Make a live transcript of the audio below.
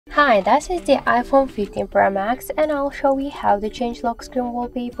Hi, this is the iPhone 15 Pro Max and I'll show you how to change lock screen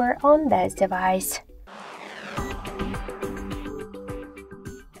wallpaper on this device.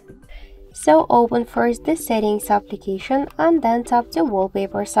 So open first the settings application and then tap the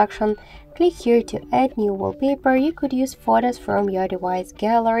wallpaper section. Click here to add new wallpaper. You could use photos from your device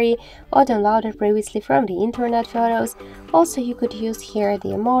gallery or downloaded previously from the internet photos. Also, you could use here the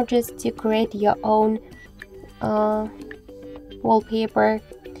emojis to create your own wallpaper.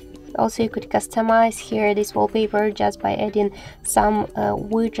 Also, you could customize here this wallpaper just by adding some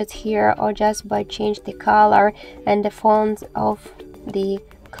widgets here or just by change the color and the font of the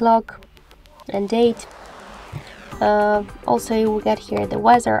clock and date. Also, you will get here the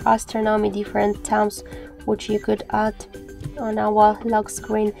weather, astronomy, different times which you could add on our lock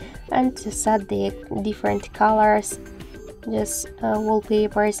screen, and to set the different colors, just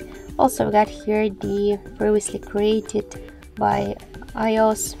wallpapers. Also, we got here the previously created by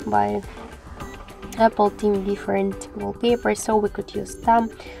iOS, by Apple team, different wallpapers, so we could use them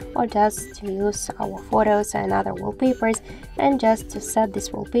or just to use our photos and other wallpapers. And just to set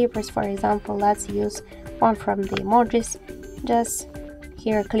these wallpapers, for example, let's use one from the emojis. Just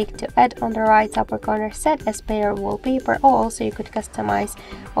here click to add on the right upper corner, set as pair wallpaper, or also you could customize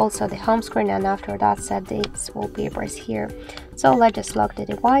also the home screen and after that set these wallpapers here. So let's just lock the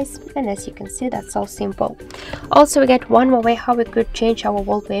device, and as you can see, that's so simple. Also, we get one more way how we could change our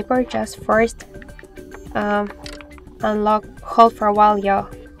wallpaper. Just first hold for a while your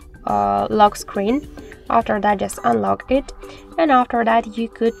lock screen. After that, just unlock it, and after that you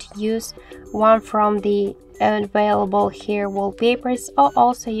could use one from the available here wallpapers, or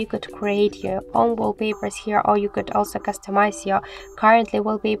also you could create your own wallpapers here, or you could also customize your currently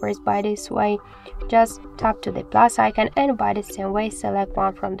wallpapers by this way. Just tap to the plus icon and by the same way select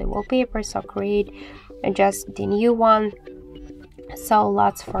one from the wallpapers or create just the new one. So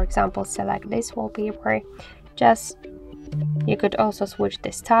let's, for example, select this wallpaper. Just you could also switch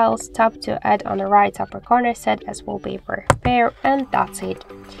the styles, tap to add on the right upper corner, set as wallpaper pair, and that's it.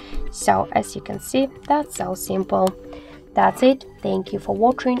 So as you can see, that's so simple. That's it. Thank you for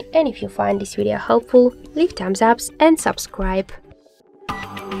watching, and if you find this video helpful, leave thumbs up and subscribe.